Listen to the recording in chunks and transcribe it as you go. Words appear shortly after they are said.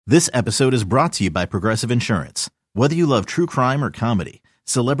This episode is brought to you by Progressive Insurance. Whether you love true crime or comedy,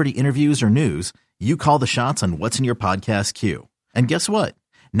 celebrity interviews or news, you call the shots on what's in your podcast queue. And guess what?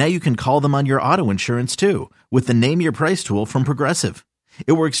 Now you can call them on your auto insurance too with the Name Your Price tool from Progressive.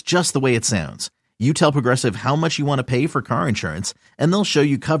 It works just the way it sounds. You tell Progressive how much you want to pay for car insurance, and they'll show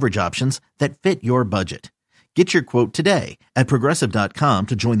you coverage options that fit your budget. Get your quote today at Progressive.com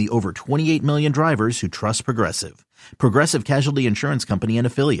to join the over 28 million drivers who trust Progressive. Progressive Casualty Insurance Company and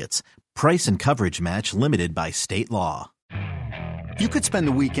Affiliates. Price and coverage match limited by state law. You could spend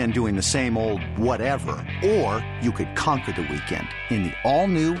the weekend doing the same old whatever, or you could conquer the weekend in the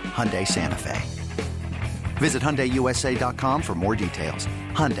all-new Hyundai Santa Fe. Visit HyundaiUSA.com for more details.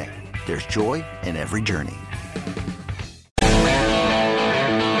 Hyundai, there's joy in every journey.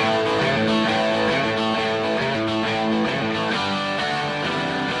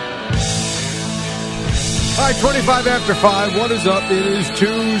 All right, 25 after 5. What is up? It is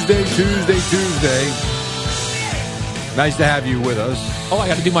Tuesday. Nice to have you with us. Oh, I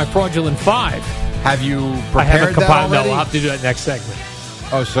got to do my fraudulent 5. Have you I prepared haven't that compiled. already? No, I'll have to do that next segment.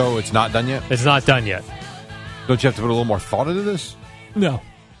 Oh, so it's not done yet? It's not done yet. Don't you have to put a little more thought into this? No.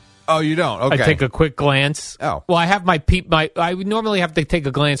 Oh, you don't? Okay. I take a quick glance. Oh. Well, I have I would normally have to take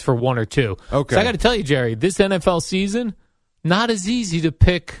a glance for one or two. Okay. So I got to tell you, Jerry, this NFL season, not as easy to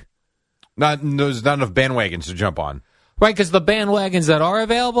pick. There's not enough bandwagons to jump on. Right, because the bandwagons that are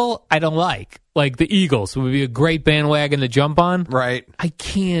available, I don't like. Like the Eagles would be a great bandwagon to jump on. Right. I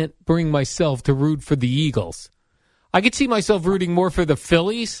can't bring myself to root for the Eagles. I could see myself rooting more for the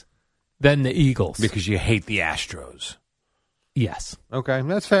Phillies than the Eagles. Because you hate the Astros. Yes. Okay,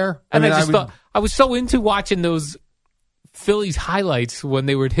 that's fair. And I thought, I was so into watching those Phillies highlights when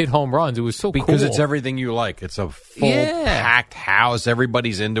they would hit home runs. It was so cool. Because it's everything you like. It's a full, packed house.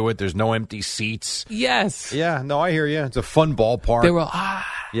 Everybody's into it. There's no empty seats. Yes. Yeah, no, I hear you. It's a fun ballpark. They were,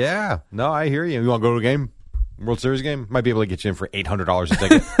 Yeah, no, I hear you. You want to go to a game? World Series game? Might be able to get you in for $800 a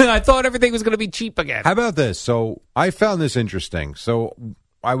ticket. I thought everything was going to be cheap again. How about this? So I found this interesting. So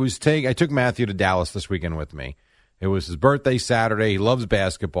I took Matthew to Dallas this weekend with me. It was his birthday Saturday. He loves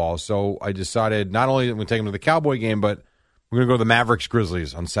basketball. So I decided not only am I going to take him to the Cowboy game, but we're going to go to the Mavericks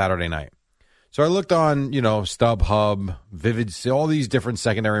Grizzlies on Saturday night. So I looked on, StubHub, Vivid, all these different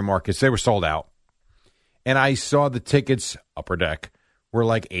secondary markets. They were sold out. And I saw the tickets, Upper Deck, were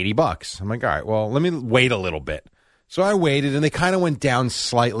like $80. I'm like, all right, well, let me wait a little bit. So I waited, and they kind of went down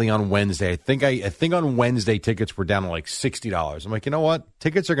slightly on Wednesday. I think on Wednesday tickets were down to like $60. I'm like, you know what?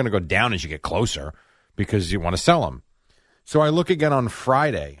 Tickets are going to go down as you get closer because you want to sell them. So I look again on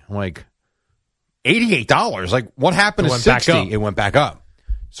Friday. I'm like, $88. Like, what happened to $60? It went back up.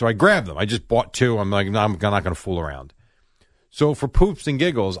 So I grabbed them. I just bought two. I'm like, no, I'm not going to fool around. So for poops and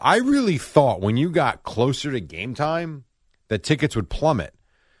giggles, I really thought when you got closer to game time that tickets would plummet.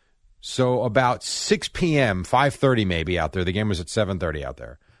 So about 6 p.m., 5:30 maybe out there. The game was at 7:30 out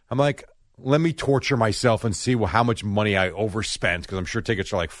there. I'm like, let me torture myself and see how much money I overspent, because I'm sure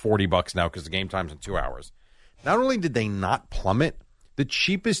tickets are like $40 now because the game time's in 2 hours. Not only did they not plummet, the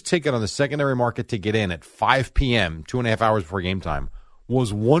cheapest ticket on the secondary market to get in at 5 p.m., 2.5 hours before game time,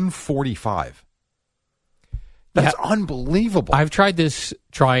 was $145. That's unbelievable. I've trying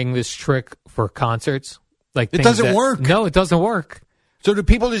this trick for concerts. Like it doesn't work. No, it doesn't work. So do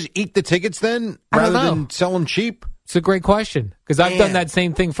people just eat the tickets then rather than sell them cheap? It's a great question, because I've done that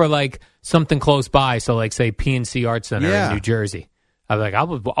same thing for like something close by. So like say PNC Art Center in New Jersey. I'm like,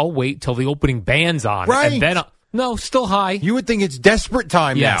 I'll wait till the opening band's on, right? And then no, still high. You would think it's desperate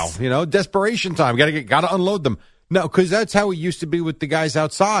time now. Desperation time. Got to unload them. No, because that's how it used to be with the guys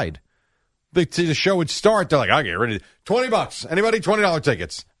outside. The show would start. They're like, I'll get rid of $20. Anybody $20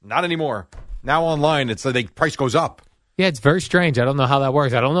 tickets? Not anymore. Now online, it's like the price goes up. Yeah, it's very strange. I don't know how that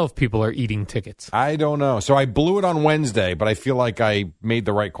works. I don't know if people are eating tickets. I don't know. So I blew it on Wednesday, but I feel like I made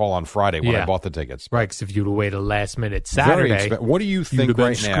the right call on Friday when I bought the tickets. Right, because if you'd have waited last minute Saturday, what do you think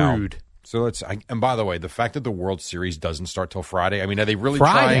right screwed. now? So and by the way, the fact that the World Series doesn't start till Friday, I mean, are they really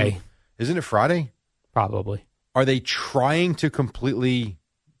Friday? trying? Isn't it Friday? Probably. Are they trying to completely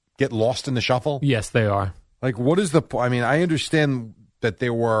get lost in the shuffle? Yes, they are. Like, what is the point? I mean, I understand that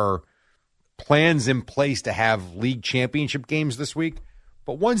there were plans in place to have league championship games this week,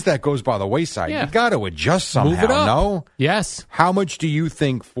 but once that goes by the wayside, you got to adjust somehow, Move it up. No? Yes. How much do you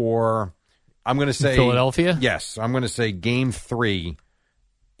think for, I'm going to say... Philadelphia? Yes. I'm going to say Game 3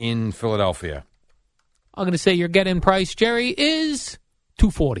 in Philadelphia. I'm going to say your get-in price, Jerry, is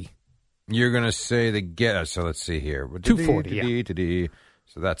 $240. You're going to say so let's see here. $240,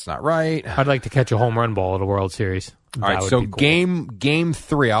 So that's not right. I'd like to catch a home run ball at a World Series. All right, so cool. Game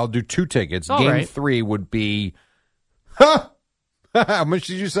 3, I'll do 2 tickets. All Game right. 3 would be How much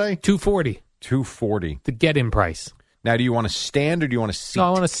did you say? $240. $240. The get-in price. Now, do you want to stand or do you want to seat? No, I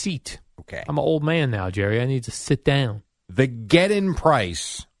want a seat. Okay. I'm an old man now, Jerry. I need to sit down. The get-in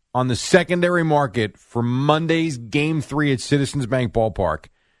price on the secondary market for Monday's Game 3 at Citizens Bank Ballpark.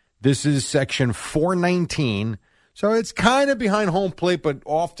 This is section 419. So it's kind of behind home plate, but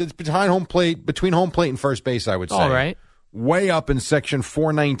it's behind home plate, between home plate and first base, I would say. All right. Way up in section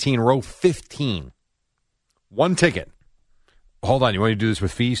 419, row 15. One ticket. Hold on. You want to do this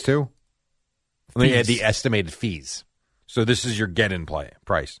with fees, too? Let me add the estimated fees. So this is your get-in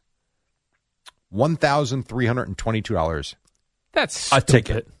price. $1,322. That's stupid. A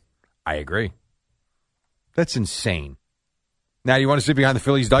ticket. I agree. That's insane. Now, you want to sit behind the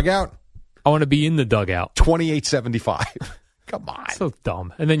Phillies dugout? I want to be in the dugout. $28.75. Come on. So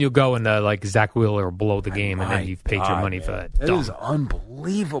dumb. And then you'll go and like Zach Wheeler will blow the game, and then you've paid your money for that. It is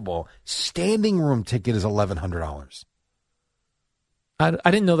unbelievable. Standing room ticket is $1,100. I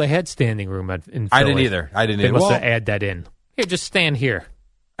didn't know they had standing room in Philly. I didn't either. They must have add that in. Here, just stand here.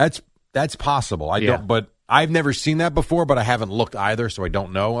 That's possible. I don't, but I've never seen that before, but I haven't looked either, so I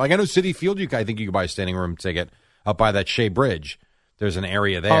don't know. Like I know Citi Field, I think you can buy a standing room ticket up by that Shea Bridge. There's an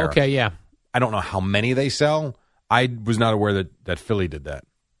area there. Oh, okay, yeah. I don't know how many they sell. I was not aware that Philly did that.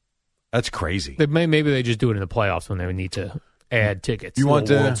 That's crazy. Maybe they just do it in the playoffs when they need to add tickets. You want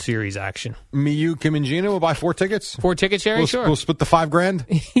World Series action? Me, you, Kim, and Gina will buy 4 tickets? 4 tickets, Jerry? Sure. We'll split the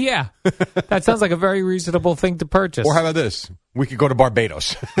 $5,000? Yeah. That sounds like a very reasonable thing to purchase. Or how about this? We could go to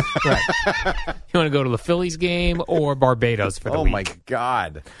Barbados. Right. You want to go to the Phillies game or Barbados for the week? Oh, my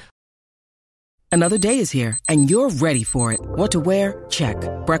God. Another day is here, and you're ready for it. What to wear? Check.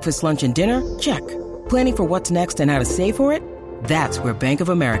 Breakfast, lunch, and dinner? Check. Planning for what's next and how to save for it? That's where Bank of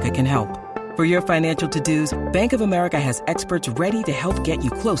America can help. For your financial to-dos, Bank of America has experts ready to help get you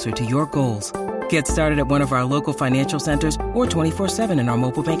closer to your goals. Get started at one of our local financial centers or 24/7 in our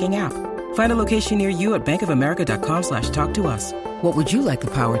mobile banking app. Find a location near you at bankofamerica.com/talktous. What would you like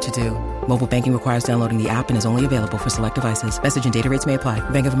the power to do? Mobile banking requires downloading the app and is only available for select devices. Message and data rates may apply.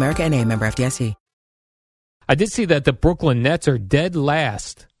 Bank of America NA, member FDIC. I did see that the Brooklyn Nets are dead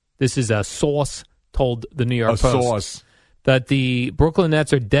last. This is a source told the New York Post. Source. That the Brooklyn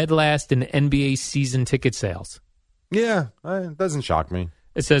Nets are dead last in NBA season ticket sales. Yeah, it doesn't shock me.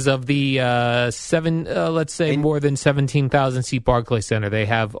 It says of the more than 17,000 seat Barclays Center, they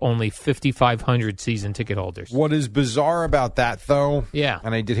have only 5,500 season ticket holders. What is bizarre about that, though, yeah,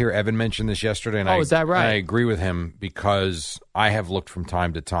 and I did hear Evan mention this yesterday, and is that right? I agree with him because I have looked from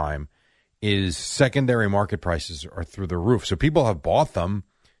time to time, is secondary market prices are through the roof. So people have bought them.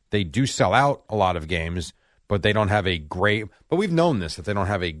 They do sell out a lot of games, but they don't have a great – but we've known this, that they don't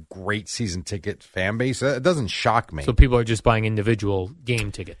have a great season ticket fan base. It doesn't shock me. So people are just buying individual game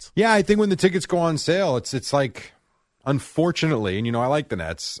tickets. Yeah, I think when the tickets go on sale, it's like – unfortunately, and I like the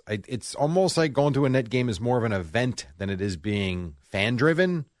Nets, it's almost like going to a Net game is more of an event than it is being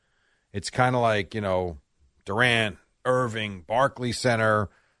fan-driven. It's kind of like, Durant, Irving, Barclays Center.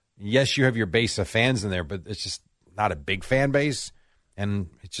 Yes, you have your base of fans in there, but it's just not a big fan base, and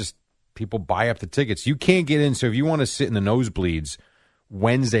it's just – people buy up the tickets. You can't get in. So if you want to sit in the nosebleeds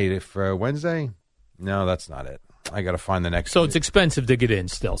Wednesday, no, that's not it. I got to find the next. So it's expensive to get in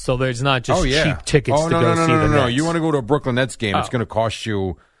still. So there's not just cheap tickets to go see the Nets. No. You want to go to a Brooklyn Nets game, it's going to cost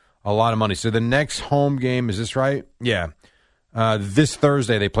you a lot of money. So the next home game, is this right? Yeah. This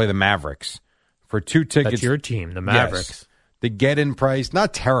Thursday, they play the Mavericks. For 2 tickets. That's your team, the Mavericks. Yes. The get-in price,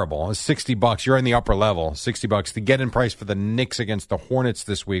 not terrible. It's $60. You're in the upper level, $60. The get-in price for the Knicks against the Hornets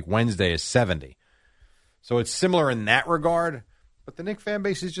this week, Wednesday, is $70. So it's similar in that regard, but the Knicks fan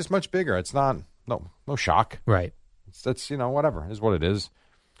base is just much bigger. It's not, no shock. Right. That's whatever, is what it is.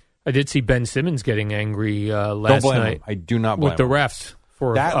 I did see Ben Simmons getting angry last Don't blame night. him. I do not blame with the him. refs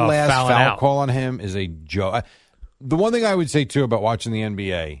for that last foul out. Call on him is a joke. The one thing I would say, too, about watching the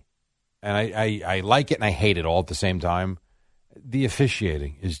NBA, and I like it and I hate it all at the same time, the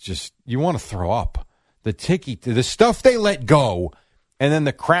officiating is just, you want to throw up. The stuff they let go, and then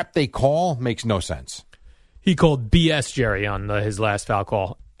the crap they call makes no sense. He called BS, Jerry, on his last foul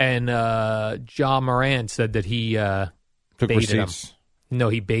call. And Ja Morant said that he took baited receipts. Him. No,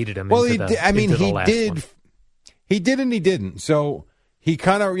 he baited him. Well, he did. One. He did and he didn't. So he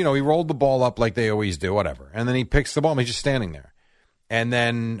kind of, he rolled the ball up like they always do, whatever. And then he picks the ball, and he's just standing there. And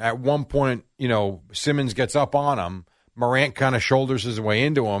then at one point, Simmons gets up on him. Morant kind of shoulders his way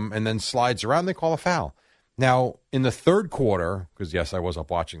into him and then slides around. They call a foul. Now, in the third quarter, because, yes, I was up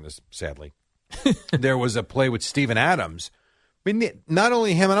watching this, sadly, there was a play with Steven Adams. I mean, not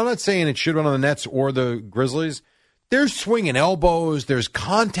only him, and I'm not saying it should have been on the Nets or the Grizzlies. There's swinging elbows. There's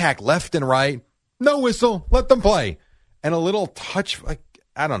contact left and right. No whistle. Let them play. and a little touch. Like,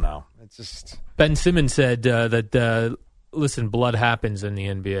 I don't know. It's just Ben Simmons said that listen, blood happens in the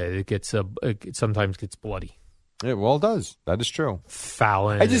NBA. It sometimes gets bloody. Yeah, well, it does. That is true.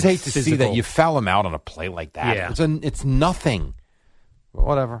 Fouling. I just hate to see physical. that you foul him out on a play like that. Yeah. It's nothing.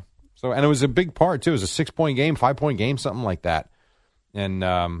 Whatever. So, and it was a big part too. It was a 6-point game, 5-point game, something like that.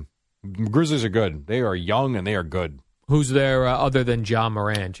 And Grizzlies are good. They are young and they are good. Who's there other than John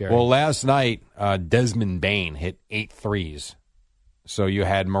Morant, Jerry? Well, last night Desmond Bane hit 8 threes. So you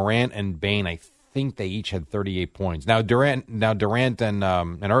had Morant and Bane. I think they each had 38 points. Now Durant and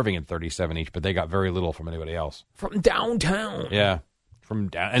Irving had 37 each, but they got very little from anybody else. From downtown. Yeah, from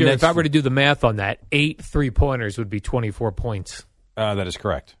down. Jerry, if I were to do the math on that, 8 3-pointers would be 24 points. That is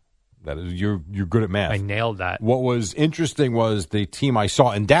correct. That is you're good at math. I nailed that. What was interesting was the team I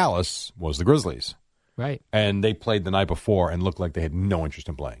saw in Dallas was the Grizzlies. Right. And they played the night before and looked like they had no interest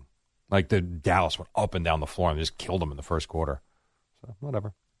in playing. Like the Dallas went up and down the floor and just killed them in the first quarter. So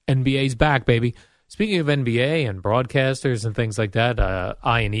whatever. NBA's back, baby. Speaking of NBA and broadcasters and things like that,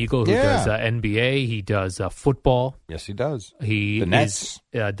 Ian Eagle, who does NBA, he does football. Yes, he does. The Nets.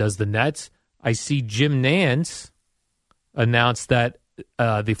 Does the Nets. I see Jim Nantz announced that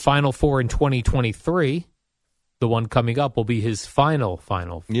the Final Four in 2023, the one coming up, will be his final.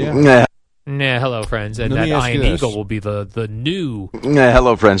 Yeah. Hello, friends. And that Ian Eagle will be the new.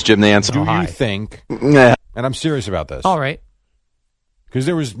 Hello, friends. Jim Nantz. Do you think, and I'm serious about this. All right. Because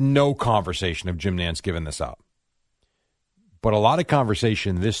there was no conversation of Jim Nantz giving this up. But a lot of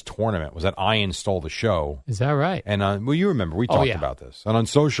conversation this tournament was that Ian stole the show. Is that right? And, well, you remember, we talked about this. And on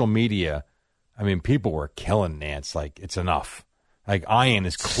social media, I mean, people were killing Nantz like, it's enough. Like, Ian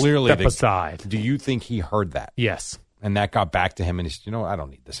is clearly Step aside. Do you think he heard that? Yes. And that got back to him, and he said, I don't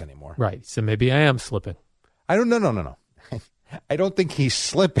need this anymore. Right. So maybe I am slipping. No. I don't think he's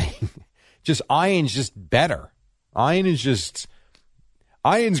slipping. Just Ian's just better. Ian's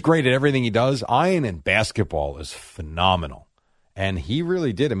great at everything he does. Ian in basketball is phenomenal. And he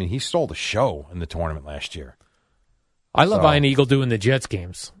really did. I mean, he stole the show in the tournament last year. I love Ian Eagle doing the Jets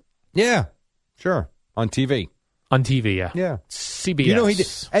games. Yeah, sure. On TV. On TV, yeah. Yeah. CBS. He did,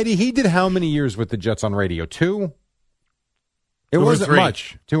 Eddie, he did how many years with the Jets on radio? 2? It Two or wasn't three.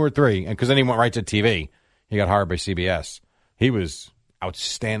 much. 2 or 3. And because then he went right to TV. He got hired by CBS. He was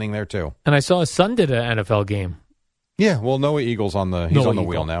outstanding there, too. And I saw his son did an NFL game. Yeah, well, Noah Eagle's on the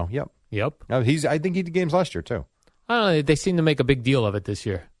wheel now. Yep. I think he did games last year, too. I don't know. They seem to make a big deal of it this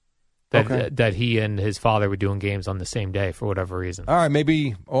year. That he and his father were doing games on the same day for whatever reason. All right,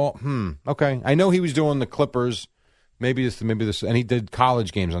 maybe. Okay. I know he was doing the Clippers. Maybe this, and he did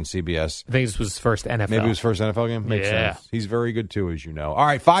college games on CBS. I think this was his first NFL. Maybe his first NFL game. Makes Yeah. sense. He's very good too, as you know. All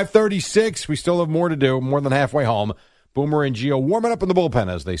right, 5:36. We still have more to do. More than halfway home. Boomer and Gio warming up in the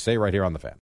bullpen, as they say right here on the Fan.